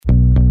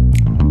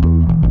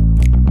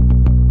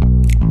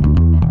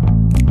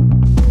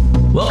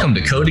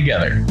Welcome to Code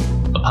Together,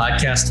 a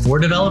podcast for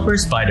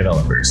developers by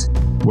developers,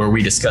 where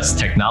we discuss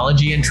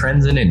technology and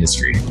trends in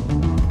industry.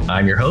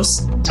 I'm your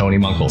host, Tony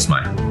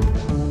Munkholzmeyer.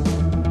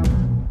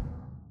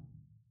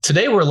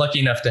 Today, we're lucky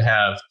enough to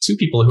have two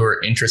people who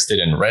are interested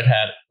in Red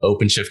Hat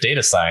OpenShift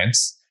Data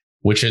Science,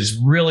 which is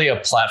really a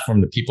platform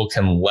that people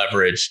can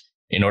leverage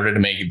in order to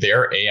make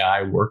their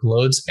AI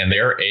workloads and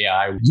their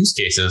AI use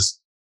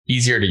cases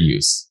easier to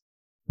use.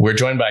 We're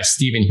joined by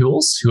Stephen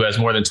Hules, who has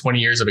more than 20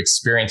 years of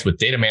experience with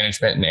data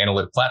management and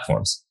analytic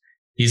platforms.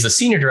 He's the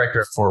senior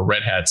director for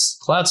Red Hat's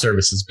cloud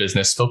services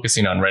business,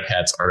 focusing on Red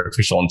Hat's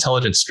artificial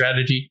intelligence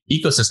strategy,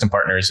 ecosystem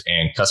partners,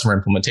 and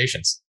customer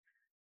implementations.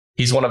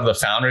 He's one of the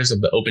founders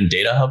of the Open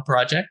Data Hub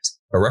project,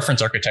 a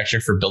reference architecture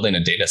for building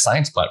a data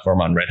science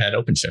platform on Red Hat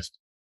OpenShift.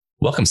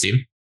 Welcome,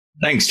 Stephen.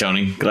 Thanks,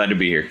 Tony. Glad to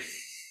be here.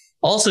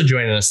 Also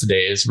joining us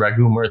today is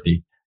Raghu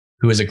Murthy,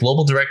 who is a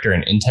global director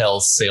in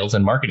Intel's sales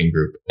and marketing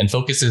group and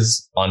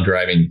focuses on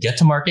driving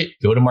get-to-market,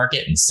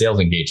 go-to-market, and sales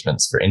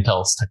engagements for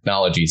Intel's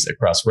technologies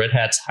across Red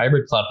Hat's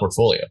hybrid cloud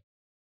portfolio.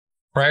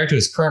 Prior to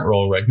his current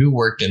role, Raghu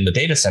worked in the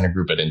data center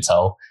group at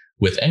Intel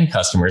with end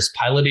customers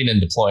piloting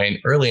and deploying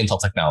early Intel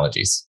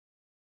technologies.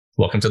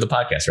 Welcome to the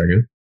podcast,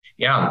 Raghu.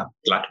 Yeah,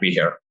 glad to be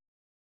here.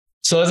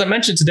 So as I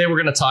mentioned, today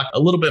we're going to talk a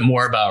little bit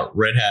more about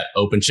Red Hat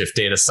OpenShift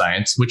Data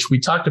Science, which we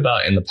talked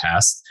about in the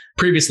past.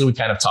 Previously, we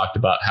kind of talked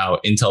about how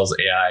Intel's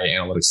AI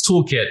Analytics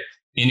Toolkit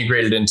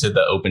integrated into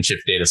the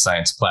OpenShift Data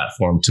Science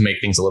platform to make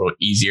things a little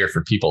easier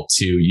for people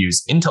to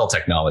use Intel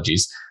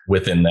technologies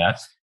within that.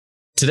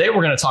 Today,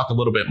 we're going to talk a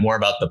little bit more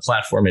about the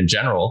platform in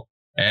general.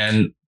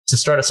 And to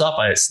start us off,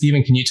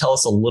 Stephen, can you tell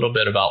us a little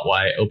bit about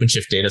why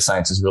OpenShift Data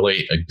Science is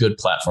really a good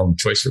platform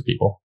choice for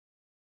people?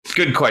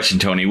 Good question,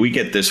 Tony. We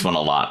get this one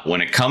a lot.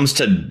 When it comes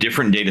to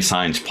different data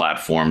science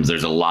platforms,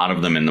 there's a lot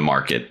of them in the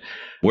market.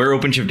 Where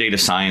OpenShift Data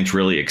Science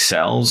really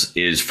excels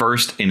is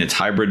first in its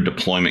hybrid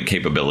deployment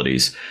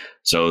capabilities.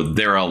 So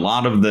there are a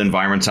lot of the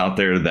environments out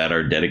there that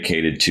are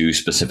dedicated to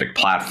specific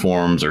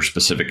platforms or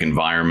specific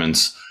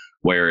environments,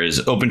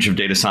 whereas OpenShift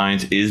Data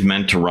Science is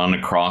meant to run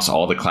across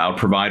all the cloud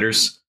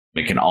providers.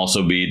 It can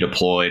also be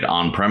deployed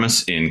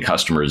on-premise in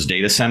customers'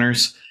 data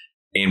centers.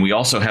 And we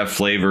also have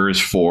flavors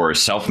for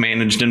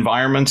self-managed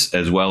environments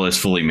as well as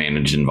fully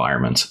managed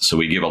environments. So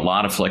we give a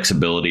lot of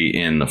flexibility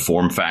in the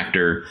form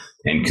factor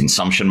and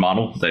consumption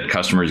model that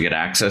customers get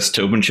access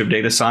to OpenShift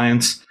Data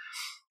Science.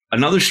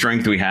 Another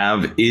strength we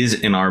have is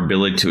in our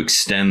ability to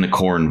extend the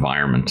core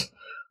environment.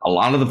 A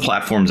lot of the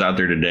platforms out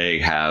there today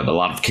have a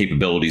lot of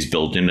capabilities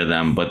built into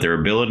them, but their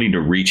ability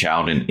to reach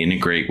out and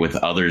integrate with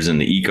others in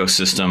the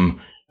ecosystem,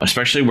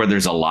 especially where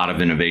there's a lot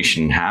of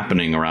innovation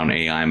happening around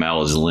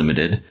AI/ML, is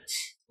limited.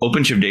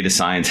 OpenShift Data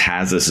Science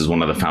has this as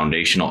one of the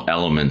foundational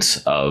elements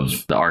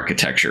of the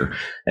architecture.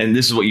 And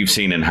this is what you've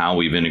seen in how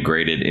we've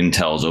integrated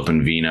Intel's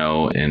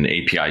OpenVINO and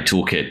API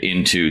toolkit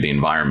into the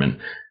environment.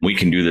 We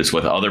can do this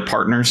with other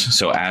partners.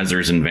 So as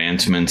there's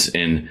advancements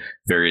in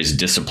various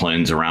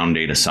disciplines around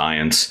data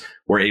science,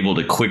 we're able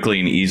to quickly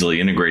and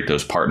easily integrate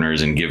those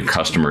partners and give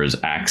customers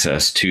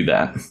access to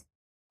that.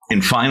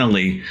 And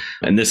finally,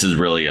 and this is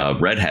really a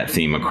Red Hat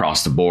theme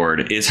across the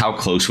board, is how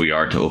close we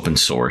are to open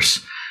source.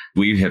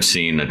 We have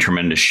seen a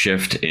tremendous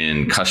shift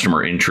in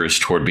customer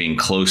interest toward being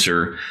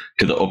closer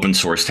to the open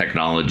source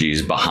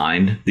technologies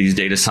behind these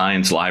data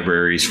science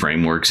libraries,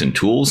 frameworks, and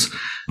tools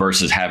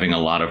versus having a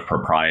lot of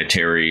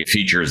proprietary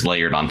features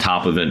layered on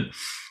top of it.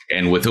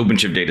 And with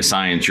OpenShift Data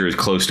Science, you're as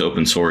close to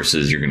open source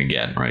as you're going to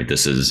get, right?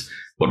 This is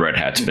what Red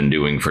Hat's been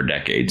doing for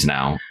decades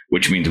now,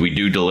 which means we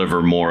do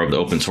deliver more of the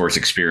open source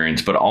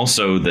experience, but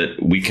also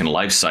that we can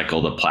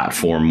lifecycle the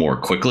platform more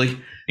quickly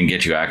and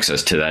get you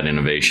access to that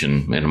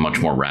innovation in a much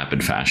more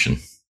rapid fashion.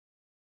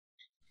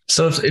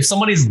 So if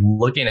somebody's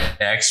looking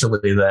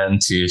actually then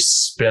to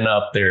spin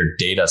up their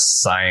data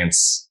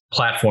science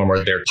platform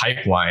or their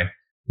pipeline,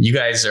 you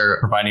guys are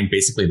providing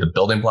basically the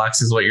building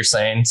blocks is what you're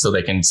saying. So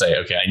they can say,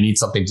 okay, I need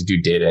something to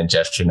do data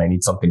ingestion. I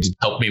need something to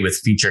help me with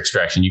feature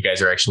extraction. You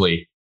guys are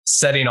actually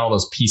setting all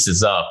those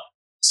pieces up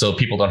so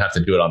people don't have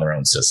to do it on their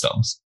own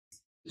systems.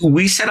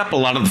 We set up a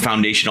lot of the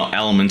foundational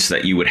elements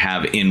that you would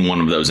have in one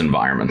of those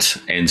environments.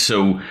 And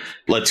so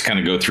let's kind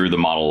of go through the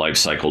model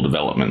lifecycle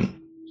development.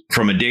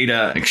 From a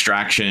data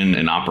extraction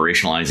and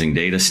operationalizing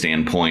data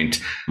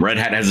standpoint, Red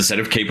Hat has a set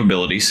of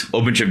capabilities.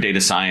 OpenShift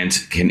Data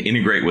Science can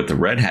integrate with the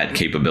Red Hat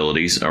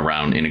capabilities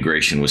around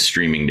integration with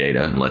streaming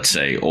data, let's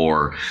say,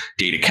 or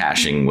data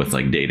caching with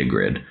like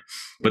DataGrid.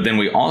 But then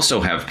we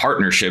also have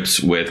partnerships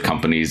with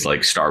companies like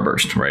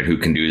Starburst, right, who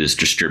can do this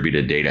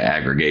distributed data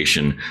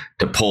aggregation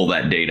to pull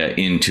that data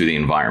into the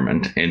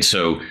environment. And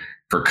so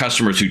for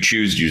customers who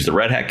choose to use the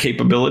Red Hat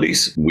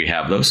capabilities, we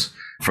have those.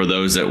 For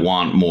those that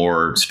want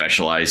more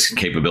specialized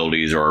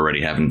capabilities or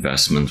already have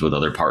investments with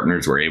other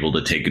partners, we're able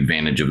to take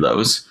advantage of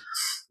those.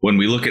 When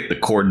we look at the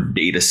core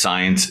data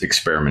science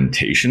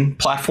experimentation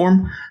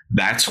platform,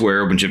 that's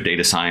where OpenShift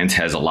Data Science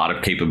has a lot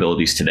of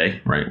capabilities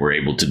today, right? We're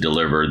able to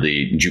deliver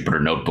the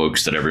Jupyter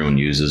notebooks that everyone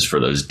uses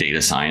for those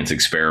data science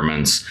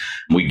experiments.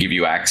 We give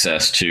you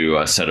access to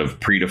a set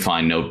of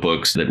predefined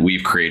notebooks that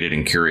we've created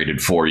and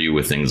curated for you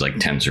with things like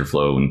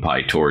TensorFlow and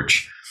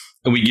PyTorch.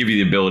 And we give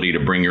you the ability to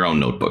bring your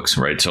own notebooks,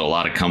 right? So a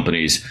lot of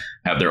companies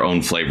have their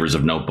own flavors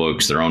of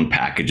notebooks, their own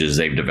packages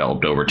they've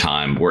developed over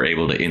time. We're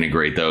able to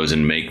integrate those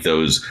and make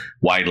those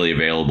widely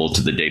available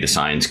to the data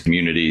science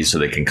community so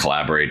they can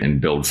collaborate and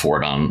build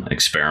for it on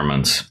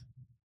experiments.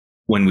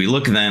 When we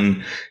look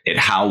then at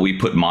how we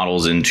put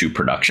models into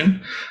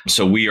production,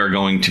 so we are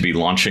going to be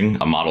launching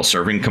a model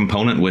serving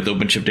component with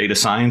OpenShift Data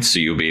Science. So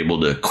you'll be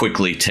able to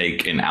quickly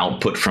take an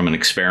output from an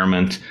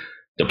experiment,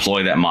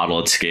 deploy that model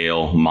at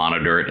scale,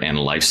 monitor it, and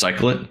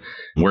lifecycle it.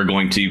 We're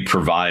going to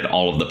provide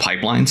all of the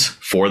pipelines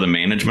for the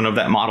management of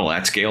that model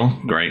at scale,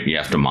 right? You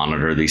have to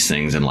monitor these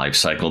things and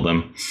lifecycle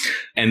them.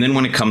 And then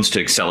when it comes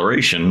to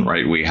acceleration,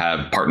 right, we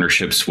have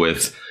partnerships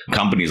with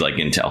companies like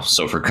Intel.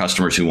 So for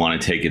customers who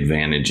want to take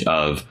advantage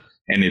of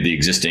any of the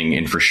existing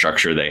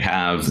infrastructure they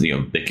have, they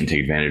can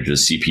take advantage of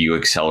CPU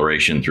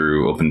acceleration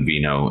through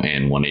OpenVINO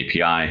and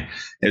OneAPI,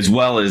 as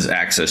well as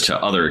access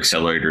to other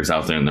accelerators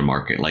out there in the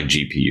market like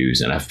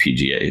GPUs and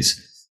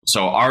FPGAs.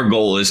 So our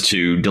goal is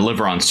to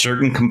deliver on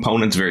certain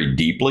components very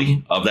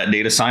deeply of that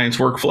data science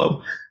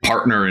workflow,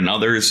 partner in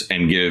others,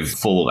 and give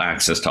full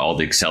access to all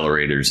the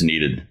accelerators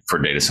needed for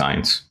data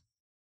science.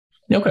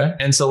 Okay.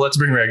 And so let's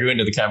bring Raghu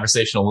into the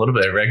conversation a little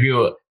bit.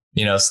 Raghu,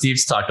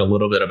 Steve's talked a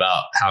little bit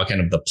about how kind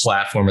of the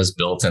platform is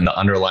built and the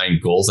underlying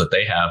goals that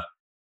they have.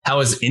 How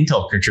is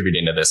Intel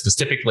contributing to this? Because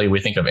typically we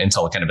think of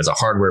Intel kind of as a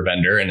hardware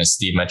vendor. And as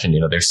Steve mentioned,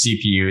 there's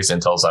CPUs.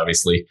 Intel's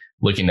obviously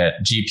looking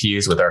at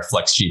GPUs with our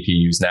Flex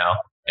GPUs now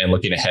and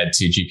looking ahead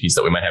to GPUs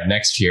that we might have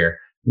next year.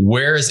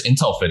 Where does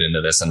Intel fit into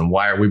this and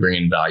why are we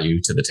bringing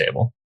value to the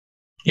table?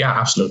 Yeah,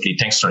 absolutely.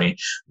 Thanks, Tony.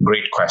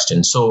 Great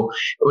question. So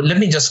let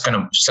me just kind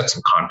of set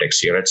some context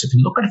here. So if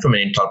you look at it from an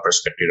Intel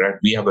perspective, right,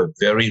 we have a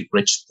very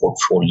rich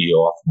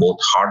portfolio of both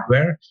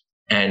hardware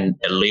and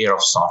a layer of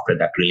software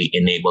that really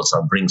enables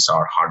or brings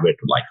our hardware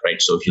to life,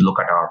 right? So if you look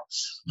at our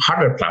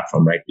hardware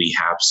platform, right, we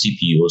have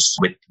CPUs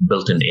with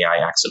built-in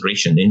AI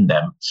acceleration in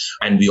them.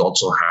 And we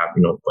also have,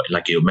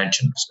 like you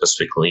mentioned,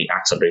 specifically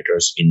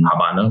accelerators in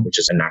Habana, which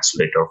is an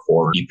accelerator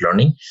for deep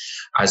learning,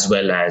 as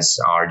well as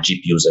our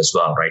GPUs as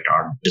well, right?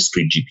 Our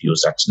discrete GPUs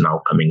that's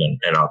now coming in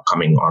and are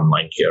coming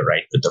online here,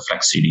 right? With the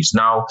Flex series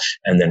now,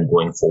 and then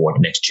going forward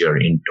next year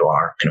into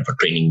our kind of a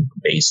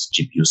training-based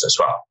GPUs as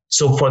well.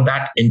 So for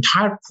that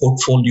entire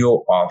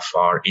portfolio of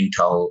our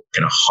Intel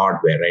kind of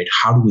hardware, right,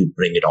 how do we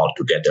bring it all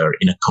together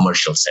in a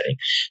commercial setting?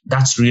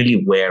 That's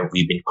really where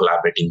we've been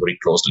collaborating very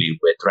closely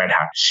with Red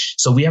Hat.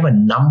 So we have a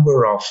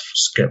number of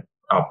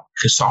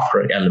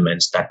software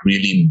elements that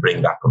really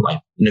bring that to life.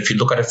 And if you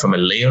look at it from a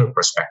layer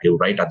perspective,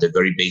 right, at the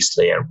very base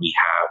layer, we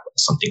have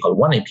something called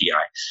OneAPI.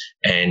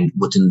 And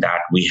within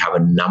that, we have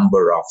a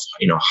number of,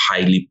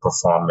 highly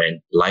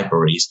performant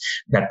libraries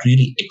that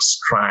really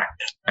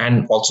extract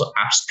and also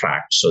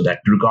abstract so that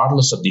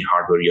regardless of the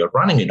hardware you're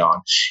running it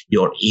on,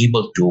 you're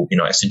able to,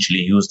 essentially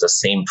use the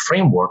same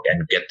framework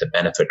and get the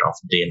benefit of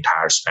the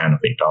entire span of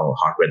Intel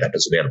hardware that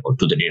is available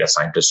to the data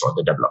scientists or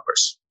the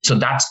developers. So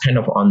that's kind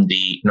of on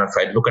the, if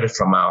I look at it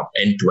from an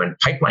end-to-end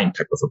pipeline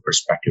type of a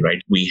perspective,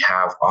 right, we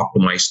have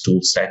optimized tool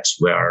sets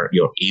where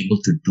you're able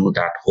to do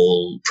that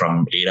whole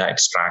from data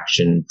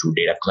extraction to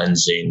data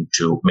cleansing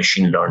to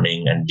machine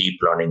learning and deep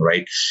learning,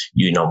 right?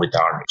 With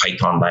our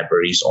Python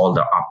libraries, all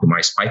the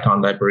optimized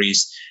Python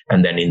libraries,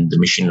 and then in the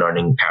machine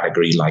learning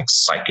category like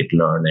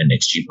scikit-learn and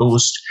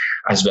XGBoost,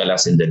 as well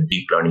as in the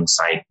deep learning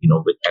side,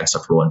 with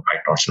TensorFlow and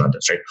PyTorch and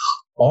others, right?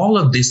 All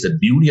of this, the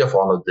beauty of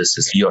all of this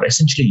is you're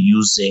essentially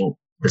using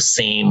the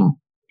same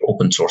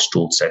open source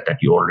tool set that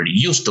you already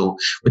used to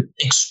with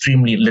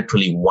extremely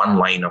literally one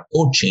line of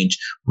code change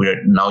where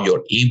now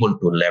you're able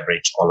to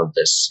leverage all of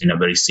this in a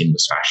very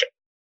seamless fashion.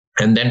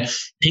 And then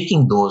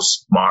taking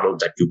those models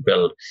that you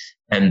build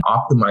and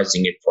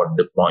optimizing it for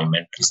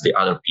deployment is the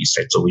other piece,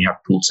 right? So we have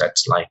tool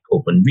sets like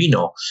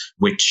OpenVINO,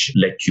 which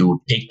let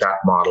you take that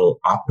model,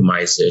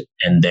 optimize it,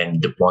 and then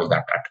deploy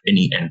that at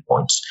any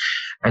endpoints.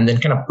 And then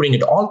kind of bring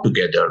it all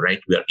together, right?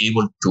 We are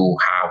able to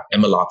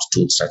have MLOps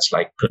tool sets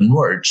like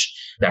Converge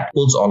that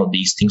pulls all of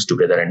these things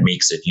together and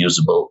makes it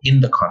usable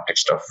in the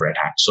context of Red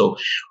Hat. So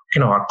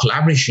our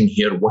collaboration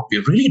here, what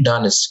we've really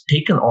done is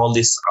taken all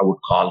this, I would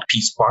call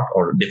piece part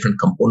or different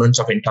components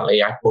of Intel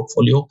AI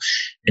portfolio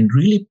and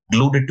really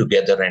glued it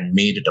together and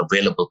made it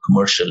available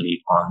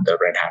commercially on the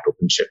Red Hat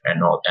OpenShift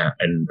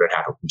and Red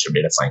Hat OpenShift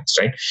Data Science,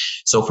 right?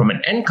 So from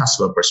an end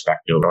customer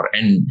perspective or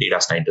end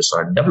data scientist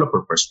or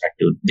developer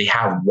perspective, they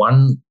have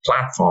one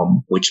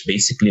platform which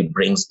basically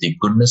brings the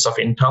goodness of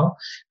Intel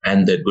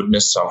and the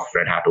goodness of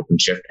Red Hat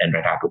OpenShift and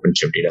Red Hat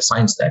OpenShift Data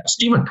Science that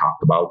Stephen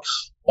talked about,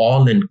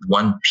 all in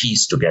one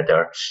piece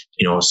together,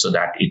 so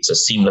that it's a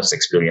seamless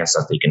experience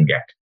that they can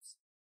get.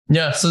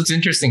 Yeah, so it's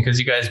interesting because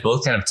you guys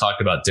both kind of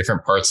talked about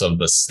different parts of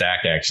the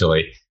stack,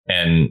 actually.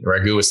 And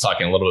Raghu was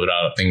talking a little bit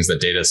about things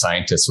that data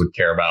scientists would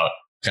care about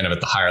kind of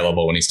at the higher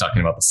level when he's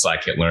talking about the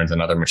scikit-learns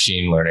and other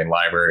machine learning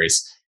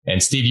libraries.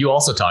 And Steve, you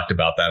also talked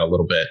about that a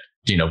little bit,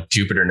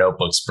 Jupyter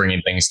Notebooks,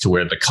 bringing things to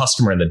where the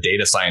customer and the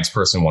data science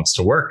person wants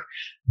to work.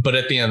 But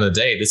at the end of the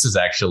day, this is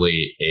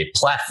actually a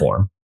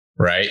platform,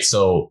 right?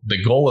 So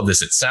the goal of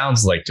this, it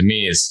sounds like to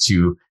me, is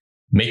to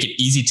make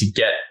it easy to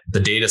get the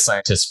data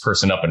scientist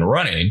person up and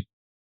running.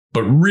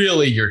 But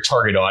really your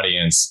target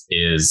audience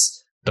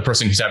is the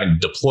person who's having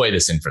to deploy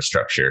this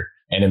infrastructure.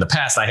 And in the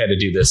past, I had to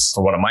do this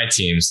for one of my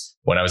teams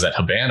when I was at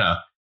Habana.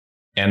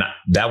 And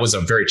that was a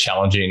very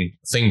challenging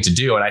thing to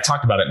do. And I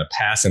talked about it in the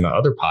past in the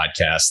other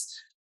podcast.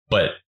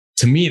 But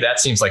to me, that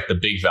seems like the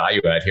big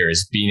value add here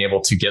is being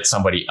able to get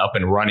somebody up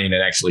and running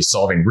and actually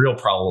solving real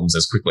problems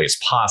as quickly as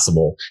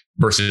possible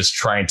versus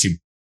trying to,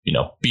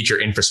 beat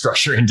your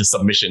infrastructure into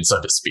submission, so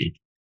to speak.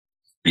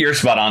 You're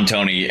spot on,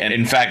 Tony. And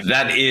in fact,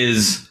 that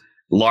is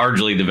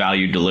largely the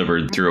value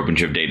delivered through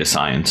OpenShift Data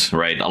Science,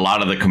 right? A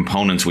lot of the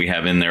components we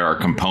have in there are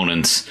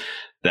components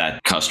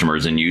that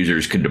customers and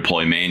users could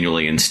deploy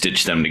manually and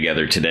stitch them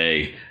together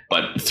today.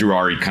 But through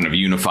our kind of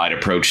unified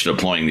approach to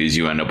deploying these,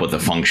 you end up with a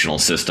functional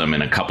system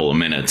in a couple of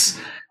minutes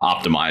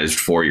optimized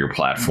for your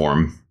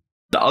platform.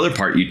 The other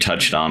part you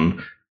touched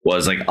on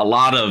was like a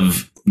lot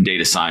of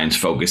data science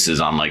focuses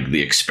on like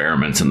the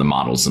experiments and the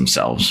models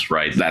themselves,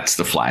 right? That's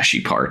the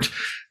flashy part.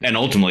 And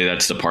ultimately,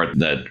 that's the part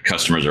that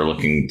customers are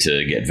looking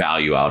to get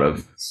value out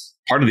of.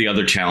 Part of the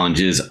other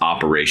challenge is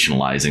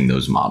operationalizing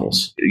those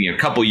models. A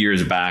couple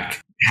years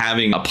back,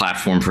 having a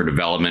platform for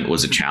development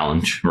was a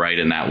challenge, right?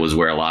 And that was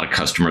where a lot of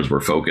customers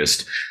were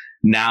focused.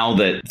 Now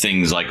that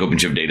things like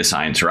OpenShift Data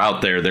Science are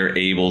out there, they're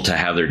able to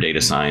have their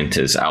data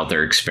scientists out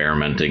there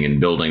experimenting and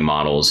building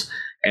models.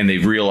 And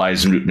they've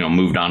realized,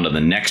 moved on to the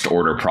next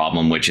order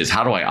problem, which is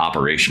how do I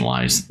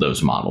operationalize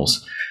those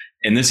models?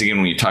 And this, again,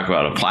 when you talk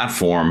about a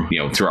platform,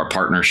 through our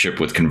partnership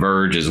with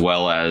Converge, as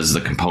well as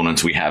the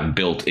components we have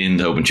built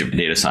into OpenShift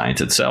Data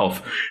Science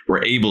itself,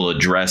 we're able to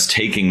address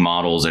taking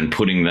models and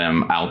putting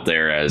them out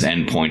there as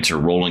endpoints or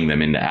rolling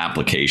them into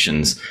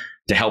applications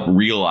to help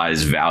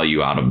realize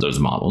value out of those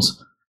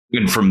models.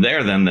 And from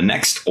there, then the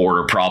next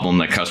order problem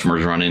that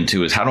customers run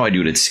into is how do I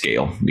do it at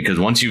scale? Because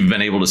once you've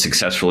been able to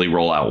successfully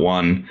roll out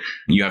one,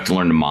 you have to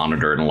learn to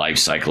monitor it and life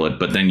cycle it.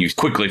 But then you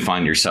quickly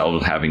find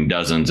yourself having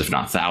dozens, if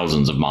not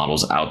thousands of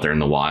models out there in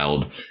the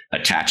wild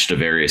attached to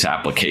various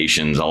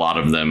applications, a lot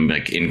of them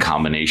like in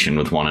combination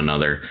with one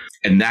another.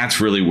 And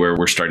that's really where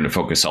we're starting to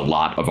focus a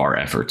lot of our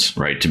efforts,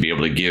 right? To be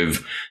able to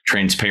give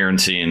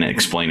transparency and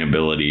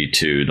explainability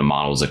to the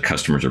models that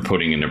customers are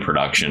putting into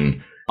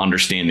production,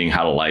 understanding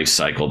how to life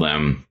cycle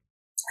them,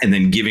 and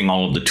then giving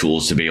all of the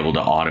tools to be able to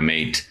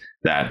automate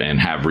that and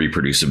have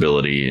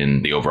reproducibility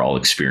in the overall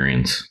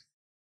experience.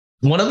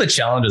 One of the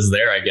challenges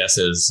there, I guess,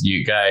 is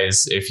you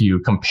guys, if you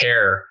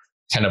compare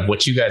kind of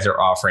what you guys are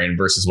offering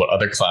versus what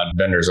other cloud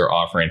vendors are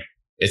offering,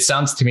 it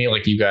sounds to me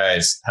like you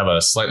guys have a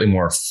slightly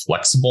more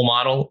flexible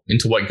model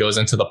into what goes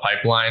into the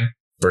pipeline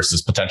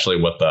versus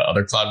potentially what the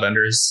other cloud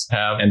vendors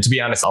have. And to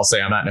be honest, I'll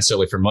say I'm not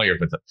necessarily familiar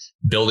with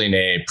building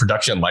a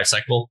production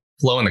lifecycle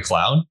flow in the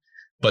cloud.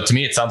 But to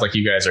me, it sounds like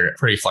you guys are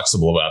pretty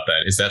flexible about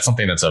that. Is that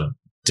something that's a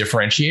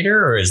differentiator,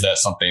 or is that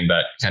something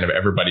that kind of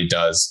everybody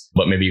does,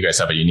 but maybe you guys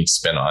have a unique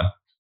spin on?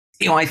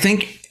 I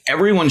think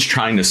everyone's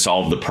trying to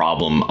solve the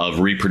problem of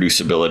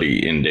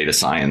reproducibility in data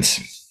science.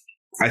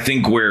 I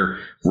think where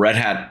Red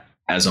Hat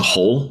as a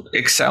whole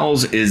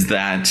excels is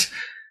that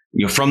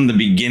from the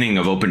beginning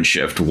of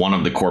OpenShift, one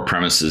of the core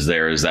premises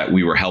there is that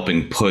we were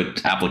helping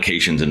put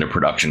applications into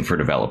production for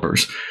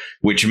developers,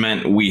 which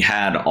meant we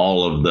had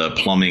all of the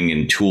plumbing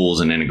and tools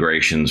and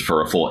integrations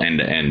for a full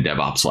end-to-end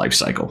DevOps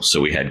lifecycle.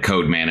 So we had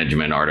code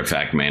management,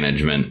 artifact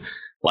management,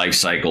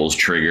 lifecycles,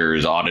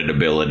 triggers,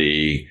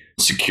 auditability,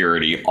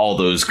 security, all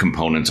those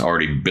components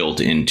already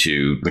built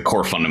into the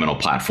core fundamental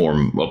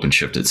platform,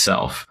 OpenShift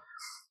itself.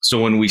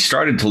 So when we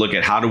started to look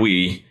at how do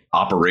we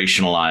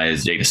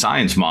operationalize data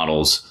science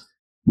models,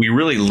 we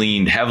really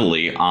leaned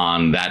heavily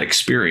on that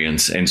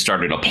experience and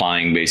started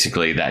applying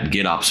basically that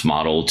GitOps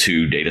model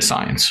to data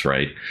science,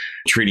 right?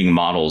 Treating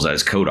models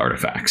as code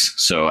artifacts.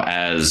 So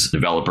as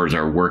developers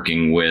are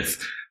working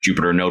with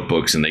Jupyter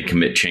notebooks and they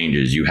commit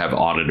changes, you have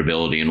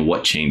auditability in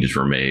what changes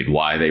were made,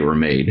 why they were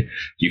made.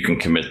 You can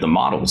commit the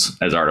models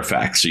as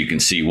artifacts so you can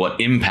see what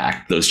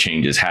impact those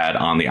changes had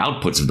on the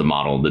outputs of the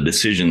model, the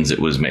decisions it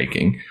was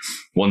making.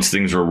 Once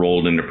things were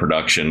rolled into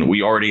production,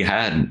 we already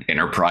had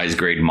enterprise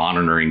grade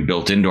monitoring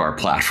built into our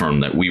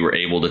platform that we were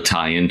able to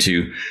tie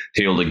into to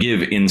be able to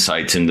give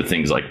insights into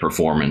things like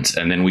performance.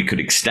 And then we could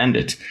extend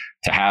it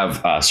to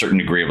have a certain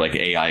degree of like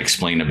AI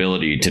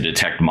explainability to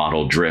detect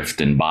model drift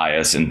and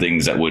bias and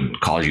things that would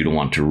cause you to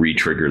want to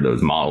re-trigger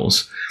those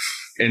models.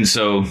 And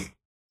so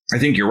I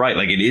think you're right.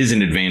 Like it is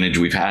an advantage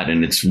we've had,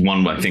 and it's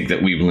one I think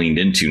that we've leaned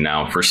into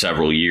now for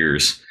several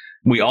years.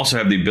 We also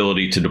have the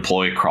ability to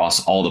deploy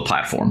across all the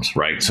platforms,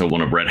 right? So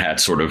one of Red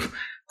Hat's sort of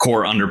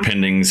core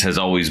underpinnings has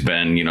always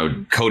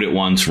been, code it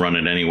once, run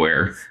it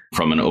anywhere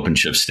from an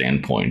OpenShift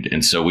standpoint.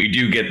 And so we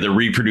do get the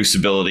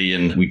reproducibility,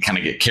 and we kind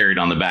of get carried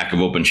on the back of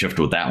OpenShift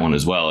with that one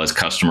as well, as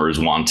customers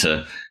want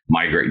to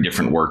migrate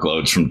different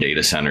workloads from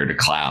data center to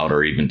cloud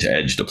or even to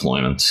edge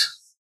deployments.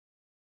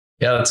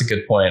 Yeah, that's a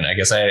good point. I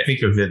guess I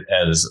think of it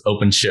as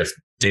OpenShift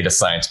data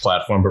science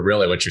platform, but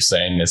really what you're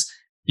saying is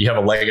you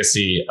have a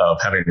legacy of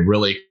having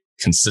really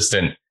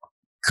consistent,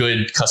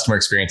 good customer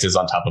experiences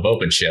on top of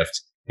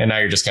OpenShift. And now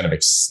you're just kind of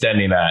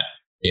extending that,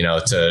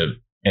 to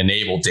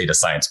enable data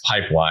science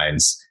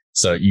pipelines.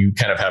 So you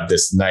kind of have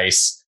this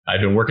nice,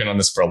 I've been working on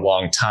this for a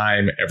long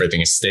time.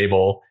 Everything is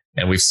stable.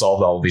 And we've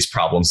solved all of these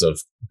problems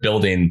of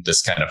building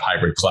this kind of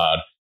hybrid cloud.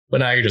 But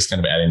now you're just kind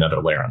of adding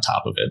another layer on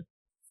top of it.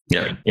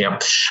 Yeah. Yeah.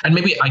 And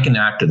maybe I can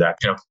add to that,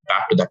 kind of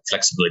back to that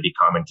flexibility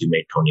comment you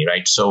made, Tony,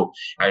 right? So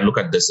I look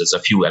at this as a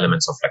few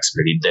elements of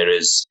flexibility. There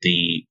is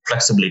the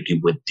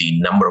flexibility with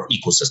the number of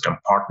ecosystem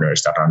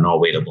partners that are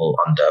now available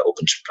on the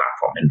OpenShift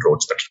platform and Road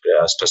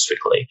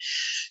specifically.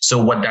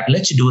 So what that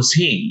lets you do is,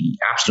 hey,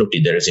 absolutely,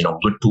 there is,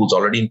 good tools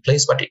already in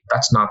place, but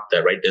that's not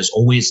there, right? There's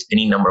always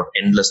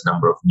endless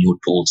number of new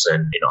tools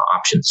and,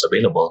 options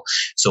available.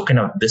 So kind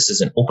of this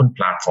is an open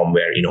platform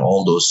where,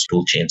 all those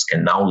tool chains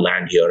can now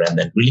land here and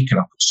then really kind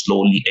of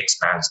slowly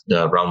expands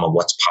the realm of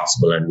what's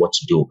possible and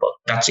what's doable.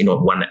 That's,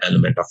 one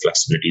element of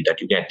flexibility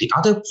that you get. The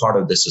other part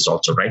of this is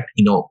also, right,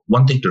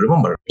 one thing to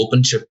remember,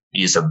 OpenShift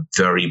is a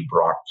very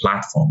broad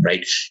platform,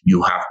 right?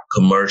 You have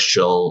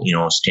commercial,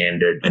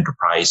 standard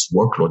enterprise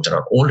workloads that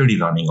are already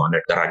running on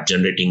it, that are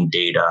generating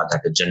data,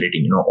 that are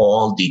generating,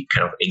 all the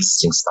kind of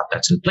existing stuff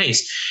that's in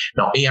place.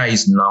 Now, AI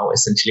is now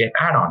essentially an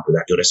add-on to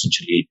that. You're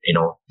essentially,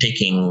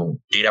 taking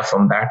data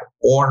from that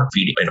or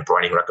feeding,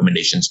 providing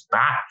recommendations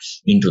back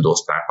into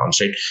those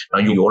platforms, right? Now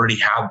you already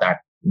have that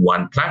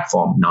one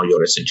platform. Now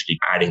you're essentially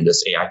adding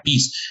this AI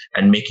piece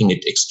and making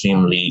it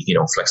extremely,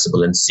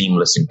 flexible and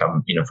seamless in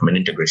terms, from an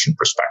integration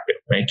perspective,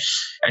 right?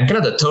 And kind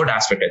of the third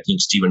aspect, I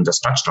think Stephen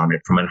just touched on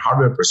it from a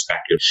hardware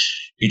perspective.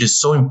 It is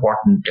so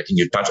important. I think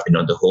you touched,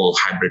 the whole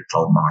hybrid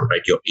cloud model,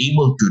 right? You're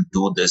able to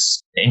do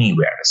this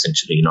anywhere,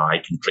 essentially. I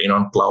can train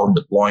on cloud,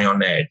 deploy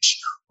on edge,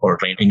 or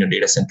train in your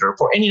data center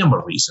for any number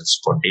of reasons,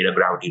 for data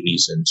gravity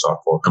reasons or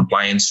for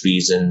compliance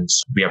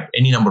reasons. We have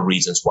any number of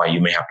reasons why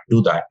you may have to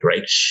do that,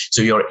 right?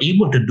 So you're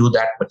able to do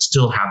that, but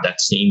still have that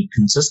same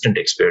consistent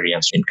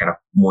experience in kind of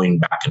moving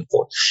back and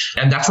forth.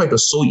 And that's why it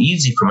was so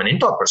easy from an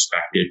Intel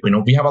perspective.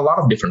 We have a lot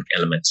of different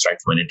elements, right,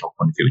 from an Intel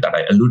point of view that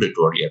I alluded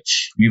to earlier.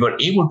 We were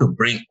able to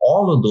bring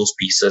all of those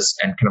pieces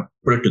and kind of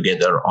put it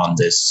together on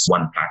this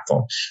one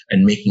platform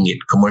and making it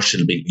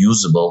commercially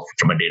usable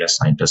from a data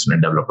scientist and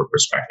a developer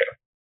perspective.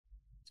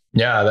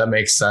 Yeah, that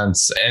makes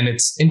sense. And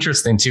it's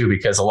interesting too,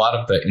 because a lot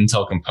of the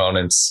Intel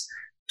components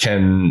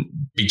can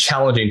be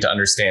challenging to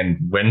understand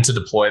when to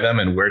deploy them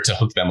and where to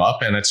hook them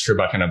up. And that's true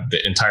about kind of the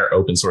entire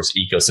open source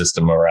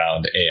ecosystem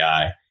around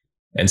AI.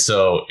 And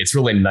so it's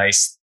really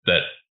nice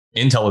that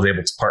Intel is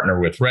able to partner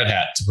with Red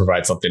Hat to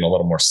provide something a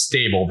little more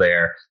stable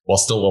there while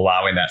still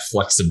allowing that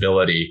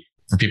flexibility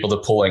for people to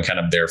pull in kind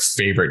of their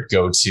favorite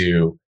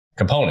go-to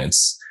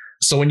components.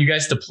 So when you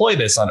guys deploy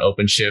this on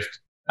OpenShift,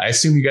 I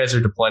assume you guys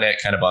are deploying it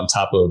kind of on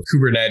top of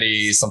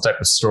Kubernetes, some type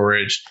of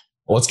storage.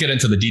 Well, let's get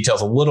into the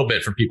details a little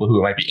bit for people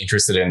who might be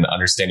interested in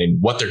understanding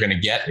what they're going to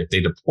get if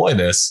they deploy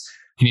this.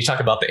 Can you talk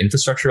about the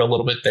infrastructure a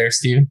little bit there,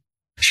 Steven?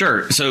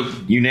 Sure. So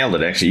you nailed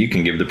it. Actually, you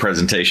can give the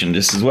presentation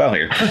just as well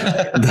here.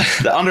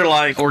 The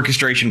underlying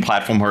orchestration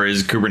platform here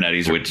is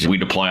Kubernetes, which we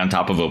deploy on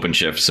top of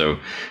OpenShift. So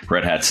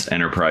Red Hat's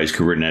enterprise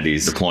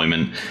Kubernetes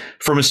deployment.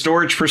 From a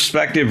storage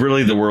perspective,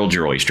 really the world's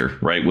your oyster,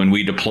 right? When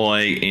we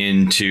deploy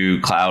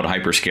into cloud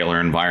hyperscaler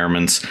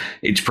environments,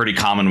 it's pretty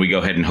common we go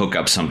ahead and hook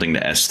up something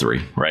to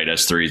S3, right?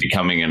 S3 is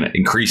becoming an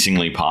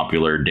increasingly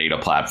popular data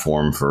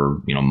platform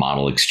for,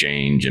 model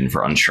exchange and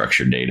for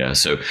unstructured data.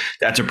 So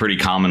that's a pretty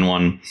common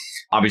one.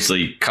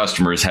 Obviously,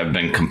 customers have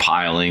been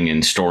compiling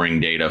and storing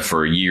data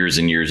for years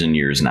and years and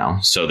years now.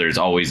 So there's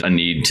always a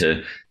need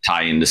to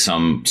tie into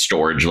some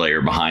storage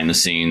layer behind the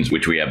scenes,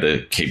 which we have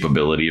the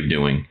capability of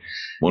doing.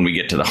 When we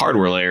get to the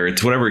hardware layer,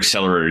 it's whatever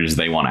accelerators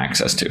they want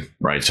access to,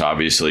 right? So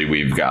obviously,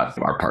 we've got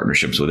our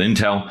partnerships with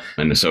Intel.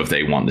 And so if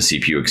they want the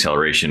CPU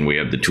acceleration, we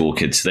have the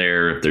toolkits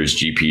there. If there's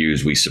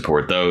GPUs, we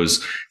support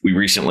those. We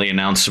recently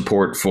announced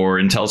support for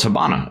Intel's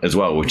Habana as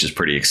well, which is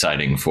pretty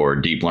exciting for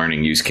deep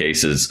learning use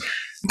cases.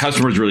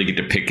 Customers really get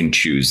to pick and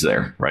choose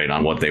there, right,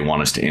 on what they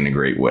want us to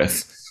integrate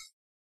with.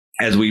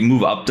 As we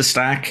move up the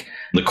stack,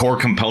 the core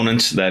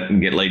components that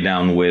get laid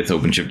down with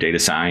OpenShift Data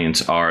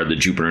Science are the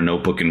Jupyter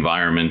Notebook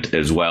environment,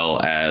 as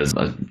well as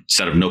a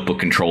set of notebook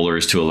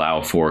controllers to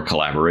allow for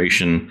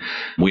collaboration.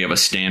 We have a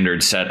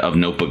standard set of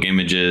notebook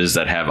images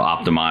that have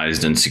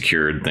optimized and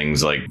secured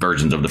things like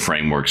versions of the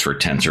frameworks for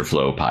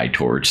TensorFlow,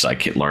 PyTorch,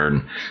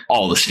 scikit-learn,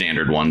 all the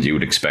standard ones you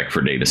would expect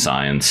for data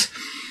science.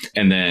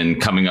 And then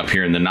coming up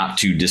here in the not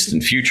too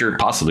distant future,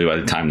 possibly by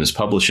the time this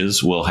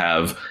publishes, we'll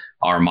have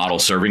our model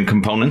serving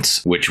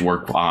components, which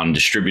work on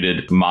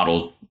distributed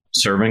model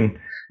serving.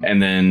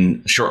 And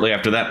then shortly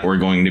after that, we're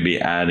going to be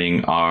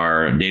adding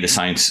our data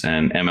science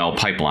and ML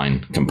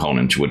pipeline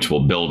component, which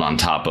will build on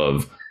top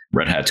of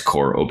Red Hat's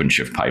core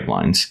OpenShift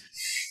pipelines.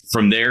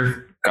 From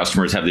there,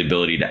 customers have the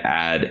ability to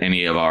add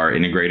any of our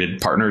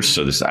integrated partners.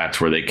 So that's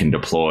where they can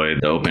deploy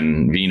the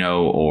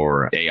OpenVINO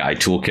or AI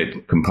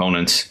Toolkit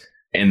components.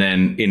 And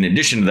then in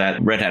addition to that,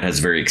 Red Hat has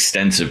a very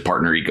extensive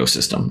partner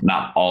ecosystem.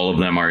 Not all of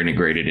them are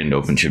integrated into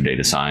OpenShift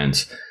Data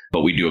Science,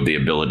 but we do have the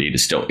ability to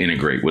still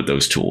integrate with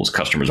those tools.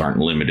 Customers aren't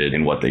limited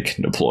in what they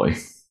can deploy.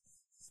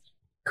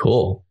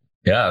 Cool.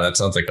 Yeah, that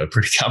sounds like a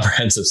pretty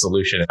comprehensive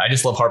solution. I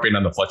just love harping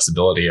on the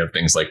flexibility of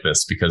things like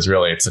this because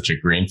really it's such a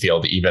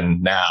greenfield.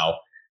 Even now,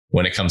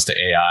 when it comes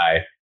to AI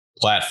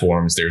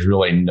platforms, there's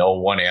really no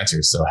one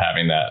answer. So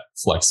having that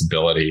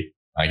flexibility,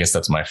 I guess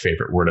that's my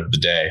favorite word of the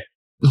day,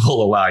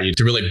 will allow you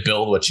to really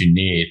build what you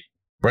need.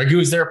 Raghu,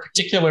 is there a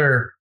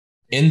particular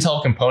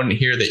Intel component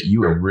here that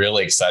you are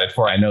really excited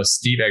for? I know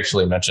Steve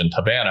actually mentioned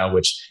Habana,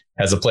 which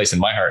has a place in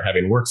my heart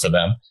having worked for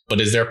them. But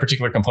is there a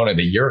particular component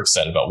that you're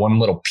excited about? One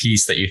little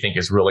piece that you think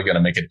is really going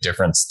to make a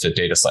difference to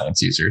data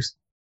science users?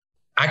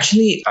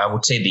 Actually, I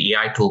would say the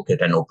AI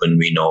Toolkit and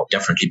OpenVINO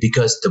definitely,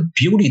 because the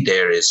beauty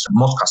there is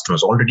most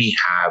customers already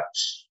have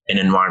an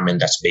environment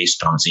that's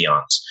based on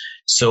Xeons.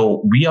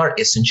 So we are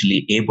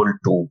essentially able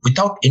to,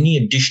 without any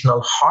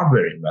additional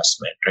hardware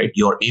investment, right,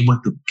 you're able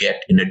to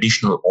get an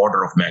additional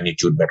order of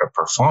magnitude better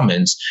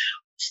performance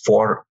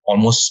for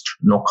almost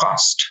no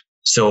cost.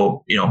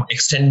 So,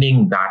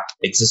 extending that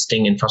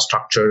existing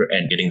infrastructure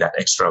and getting that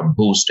extra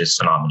boost is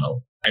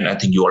phenomenal. And I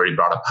think you already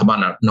brought up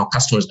Habana. Now,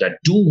 customers that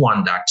do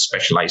want that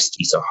specialized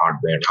piece of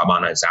hardware,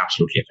 Habana is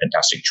absolutely a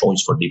fantastic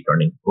choice for deep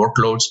learning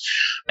workloads.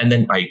 And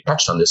then I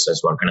touched on this as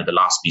well, kind of the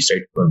last piece,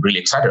 right? I'm really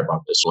excited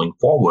about this going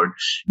forward.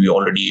 We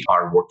already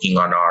are working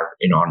on our,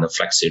 on the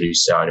Flex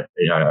series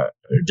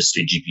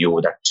discrete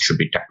GPU that should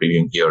be tech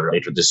previewing here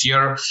later this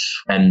year.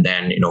 And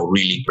then,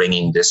 really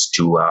bringing this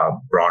to a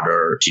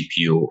broader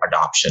GPU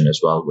adoption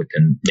as well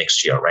within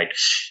next year, right?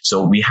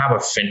 So we have a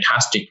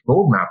fantastic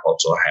roadmap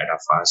also ahead of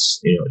us,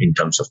 in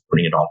terms of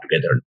putting it all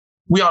together.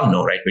 We all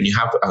know, right? When you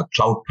have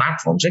cloud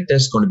platforms, right,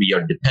 there's going to be,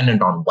 you're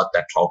dependent on what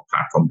that cloud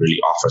platform really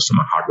offers from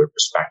a hardware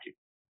perspective.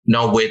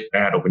 Now with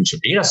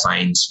OpenShift Data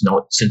Science,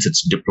 since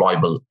it's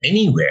deployable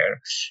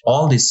anywhere,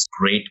 all these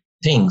great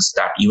things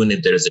that even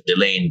if there is a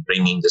delay in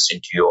bringing this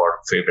into your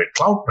favorite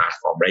cloud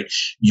platform, right,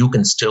 you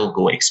can still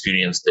go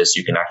experience this.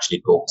 You can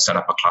actually go set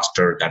up a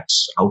cluster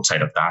that's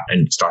outside of that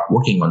and start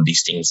working on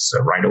these things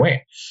right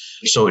away.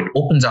 So it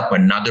opens up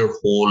another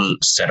whole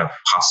set of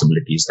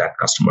possibilities that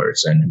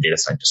customers and data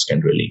scientists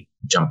can really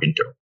jump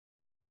into.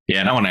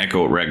 Yeah, and I want to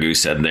echo what Raghu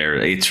said there.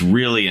 It's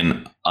really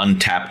an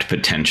untapped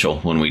potential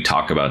when we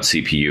talk about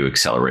CPU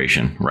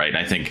acceleration, right?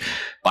 I think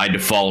by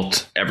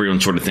default,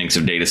 everyone sort of thinks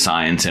of data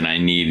science and I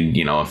need,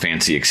 a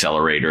fancy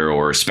accelerator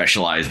or a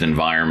specialized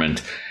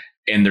environment.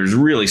 And there's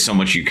really so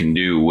much you can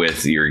do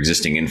with your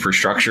existing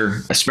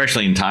infrastructure,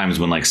 especially in times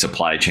when like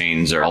supply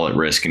chains are all at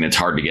risk and it's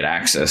hard to get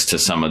access to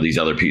some of these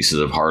other pieces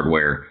of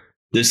hardware.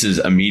 This is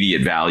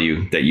immediate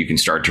value that you can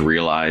start to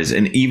realize.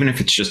 And even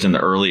if it's just in the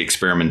early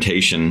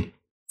experimentation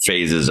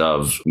phases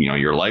of,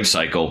 your life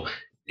cycle,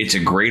 it's a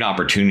great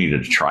opportunity to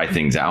try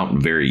things out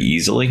very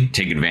easily,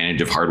 take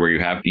advantage of hardware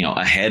you have,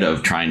 ahead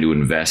of trying to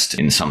invest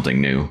in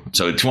something new.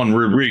 So it's one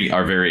we really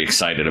are very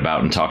excited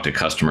about and talk to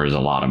customers a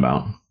lot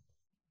about.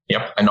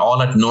 Yep. And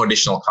all at no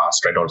additional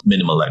cost, right? Or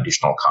minimal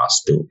additional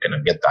cost to kind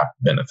of get that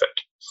benefit.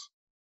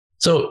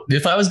 So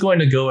if I was going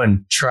to go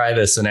and try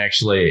this and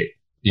actually,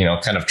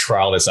 kind of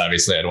trial this,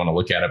 obviously I'd want to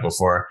look at it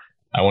before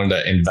I wanted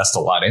to invest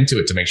a lot into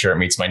it to make sure it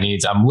meets my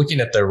needs. I'm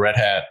looking at the Red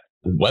Hat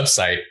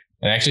website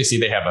and I actually see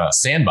they have a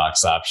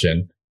sandbox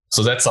option.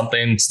 So that's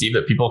something, Steve,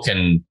 that people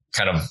can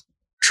kind of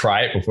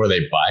try it before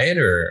they buy it,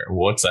 or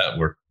what's that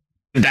work?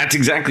 That's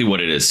exactly what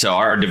it is. So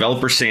our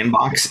developer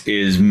sandbox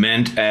is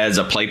meant as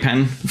a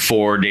playpen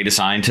for data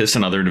scientists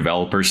and other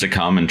developers to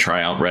come and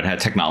try out Red Hat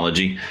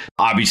technology.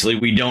 Obviously,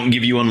 we don't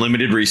give you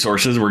unlimited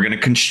resources. We're going to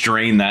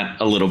constrain that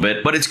a little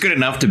bit, but it's good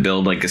enough to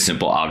build like a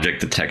simple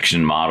object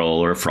detection model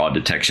or a fraud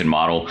detection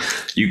model.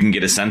 You can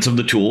get a sense of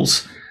the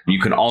tools. You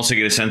can also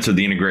get a sense of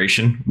the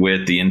integration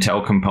with the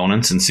Intel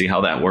components and see how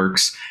that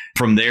works.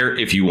 From there,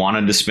 if you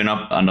wanted to spin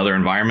up another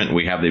environment,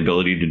 we have the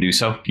ability to do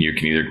so. You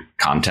can either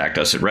contact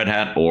us at Red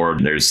Hat, or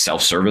there's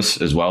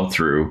self-service as well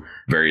through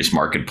various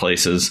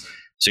marketplaces.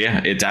 So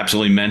yeah, it's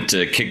absolutely meant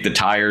to kick the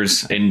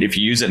tires. And if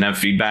you use it and have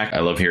feedback,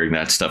 I love hearing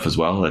that stuff as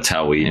well. That's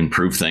how we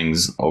improve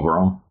things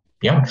overall.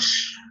 Yeah.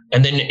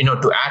 And then,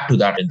 to add to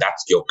that, and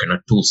that's your kind of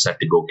tool set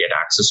to go get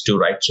access to,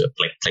 right? So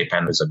like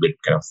Playpen is a good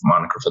kind of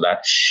moniker for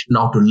that.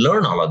 Now to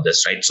learn all of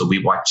this, right? So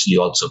we've actually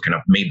also kind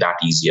of made that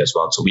easy as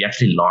well. So we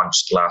actually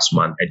launched last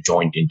month a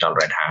joint Intel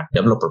Red Hat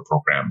developer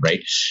program, right?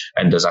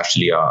 And there's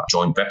actually a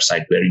joint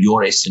website where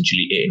you're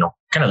essentially,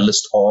 kind of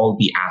list all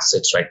the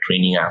assets, right?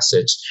 Training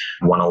assets,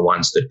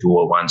 101s, the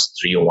 201s,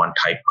 301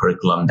 type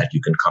curriculum that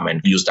you can come and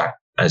use that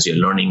as your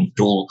learning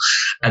tool,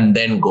 and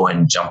then go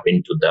and jump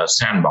into the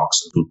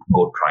sandbox to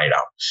go try it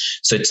out.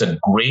 So it's a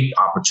great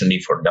opportunity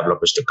for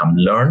developers to come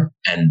learn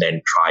and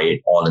then try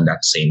it all in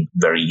that same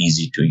very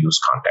easy to use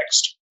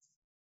context.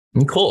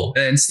 Cool.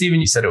 And Stephen,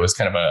 you said it was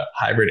kind of a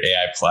hybrid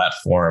AI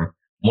platform.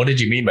 What did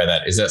you mean by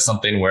that? Is that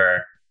something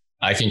where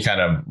I can kind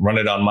of run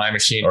it on my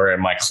machine or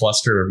in my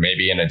cluster,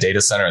 maybe in a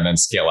data center, and then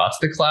scale out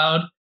to the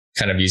cloud,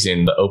 kind of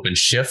using the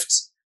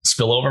OpenShift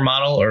spillover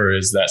model? Or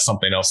is that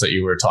something else that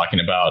you were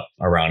talking about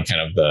around kind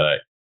of the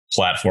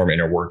platform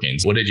inner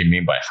workings? What did you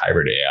mean by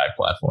hybrid AI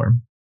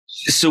platform?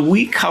 So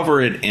we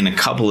cover it in a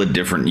couple of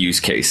different use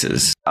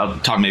cases. I'll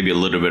talk maybe a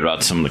little bit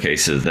about some of the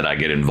cases that I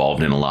get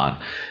involved in a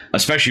lot.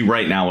 especially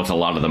right now with a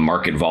lot of the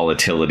market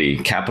volatility,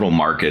 capital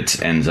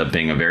markets ends up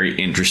being a very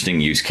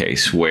interesting use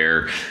case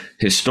where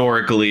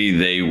historically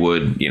they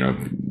would,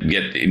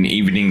 get an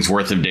evening's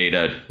worth of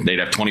data. They'd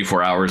have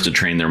 24 hours to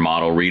train their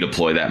model,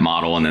 redeploy that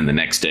model, and then the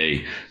next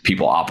day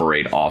people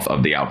operate off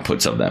of the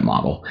outputs of that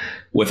model.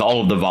 With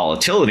all of the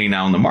volatility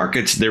now in the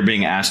markets, they're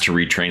being asked to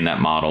retrain that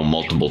model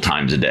multiple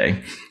times a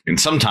day, and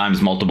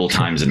sometimes multiple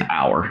times an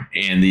hour.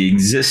 And the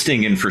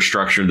existing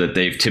infrastructure that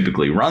they've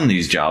typically run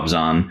these jobs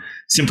on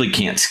simply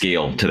can't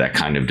scale to that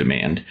kind of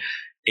demand.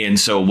 And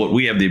so what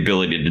we have the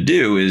ability to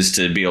do is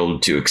to be able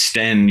to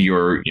extend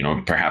your,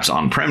 perhaps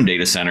on-prem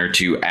data center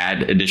to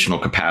add additional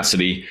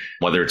capacity,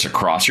 whether it's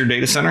across your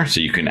data center, so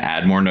you can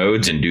add more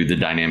nodes and do the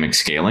dynamic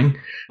scaling,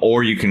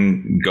 or you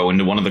can go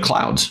into one of the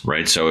clouds,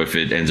 right? So if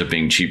it ends up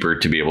being cheaper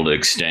to be able to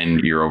extend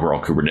your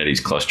overall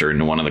Kubernetes cluster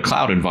into one of the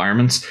cloud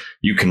environments,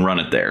 you can run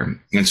it there.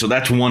 And so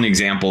that's one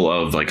example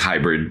of like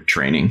hybrid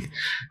training.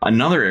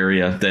 Another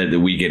area that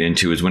we get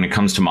into is when it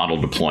comes to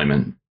model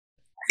deployment.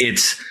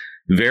 It's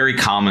very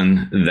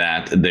common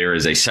that there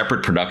is a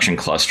separate production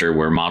cluster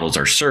where models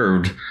are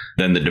served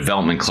than the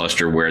development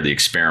cluster where the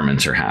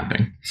experiments are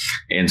happening.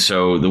 And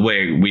so the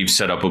way we've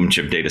set up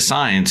OpenShift Data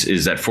Science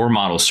is that for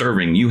model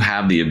serving, you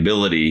have the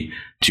ability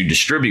to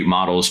distribute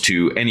models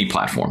to any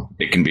platform.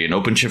 It can be an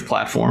OpenShift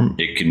platform.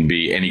 It can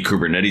be any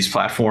Kubernetes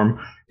platform.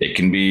 It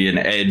can be an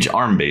edge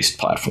ARM-based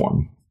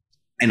platform.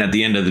 And at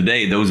the end of the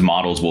day, those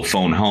models will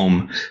phone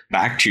home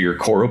back to your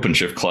core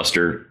OpenShift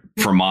cluster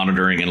for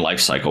monitoring and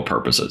lifecycle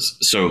purposes.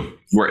 So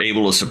we're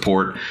able to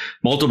support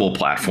multiple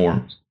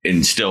platforms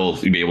and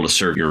still be able to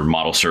serve your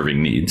model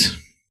serving needs.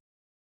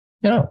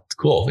 Yeah,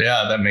 cool.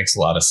 Yeah, that makes a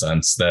lot of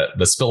sense. That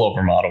the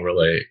spillover model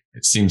really,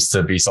 it seems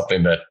to be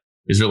something that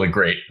is really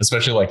great,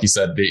 especially like you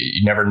said,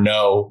 you never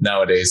know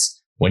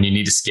nowadays when you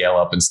need to scale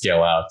up and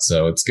scale out.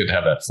 So it's good to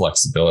have that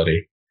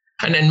flexibility.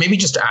 And then maybe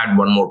just to add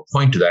one more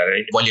point to that,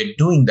 right? While you're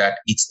doing that,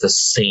 it's the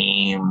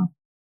same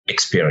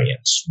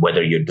experience,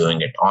 whether you're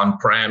doing it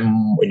on-prem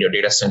in your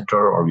data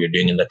center or you're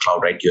doing it in the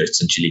cloud, right? You're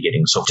essentially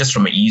getting, so just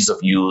from an ease of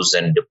use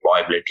and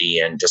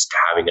deployability and just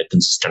having a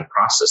consistent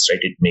process, right?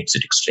 It makes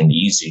it extremely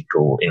easy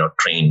to,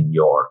 train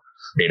your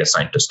data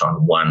scientist on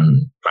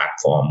one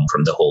platform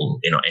from the whole,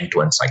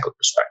 end-to-end cycle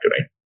perspective,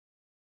 right?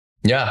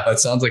 Yeah, that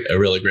sounds like a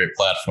really great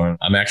platform.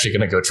 I'm actually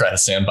going to go try the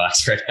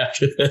sandbox right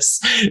after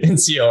this and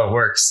see how it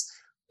works.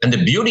 And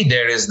the beauty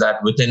there is that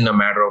within a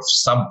matter of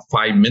sub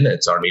 5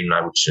 minutes, or even I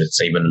would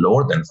say even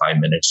lower than 5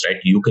 minutes, right?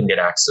 You can get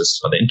access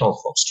for the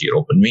Intel folks to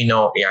your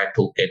OpenVINO AI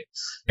toolkit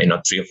in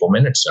 3 or 4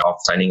 minutes of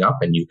signing up,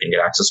 and you can get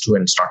access to it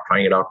and start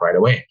trying it out right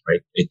away, right?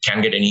 It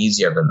can't get any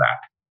easier than that.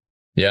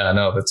 Yeah,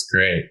 no, that's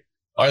great.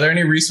 Are there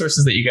any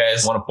resources that you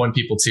guys want to point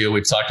people to?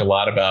 We've talked a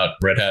lot about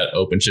Red Hat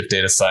OpenShift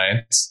Data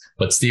Science,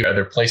 but Steve, are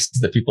there places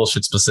that people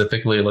should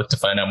specifically look to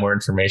find out more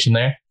information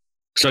there?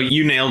 So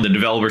you nailed the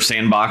developer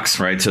sandbox,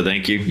 right? So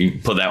thank you. You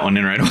put that one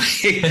in right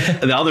away.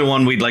 The other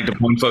one we'd like to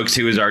point folks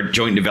to is our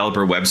joint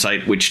developer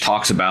website, which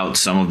talks about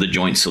some of the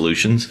joint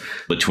solutions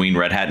between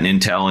Red Hat and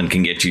Intel and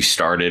can get you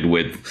started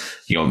with,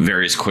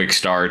 various quick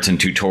starts and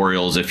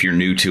tutorials if you're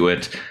new to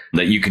it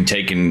that you can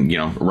take and,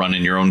 run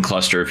in your own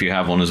cluster if you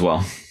have one as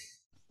well.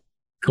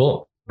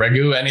 Cool.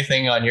 Raghu,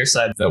 anything on your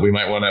side that we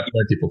might want to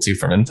point people to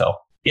from Intel?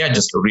 Yeah,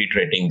 just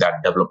reiterating that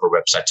developer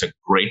website's a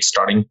great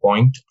starting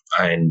point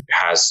and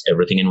has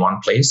everything in one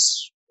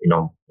place.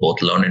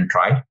 Both learn and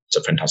try. It's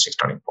a fantastic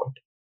starting point.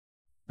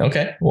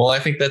 Okay. Well, I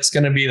think that's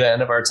going to be the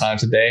end of our time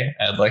today.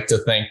 I'd like to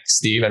thank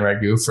Steve and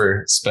Raghu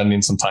for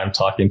spending some time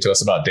talking to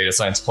us about data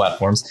science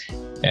platforms.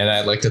 And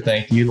I'd like to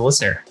thank you, the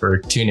listener, for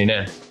tuning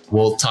in.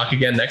 We'll talk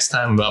again next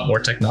time about more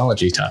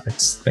technology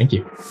topics. Thank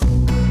you.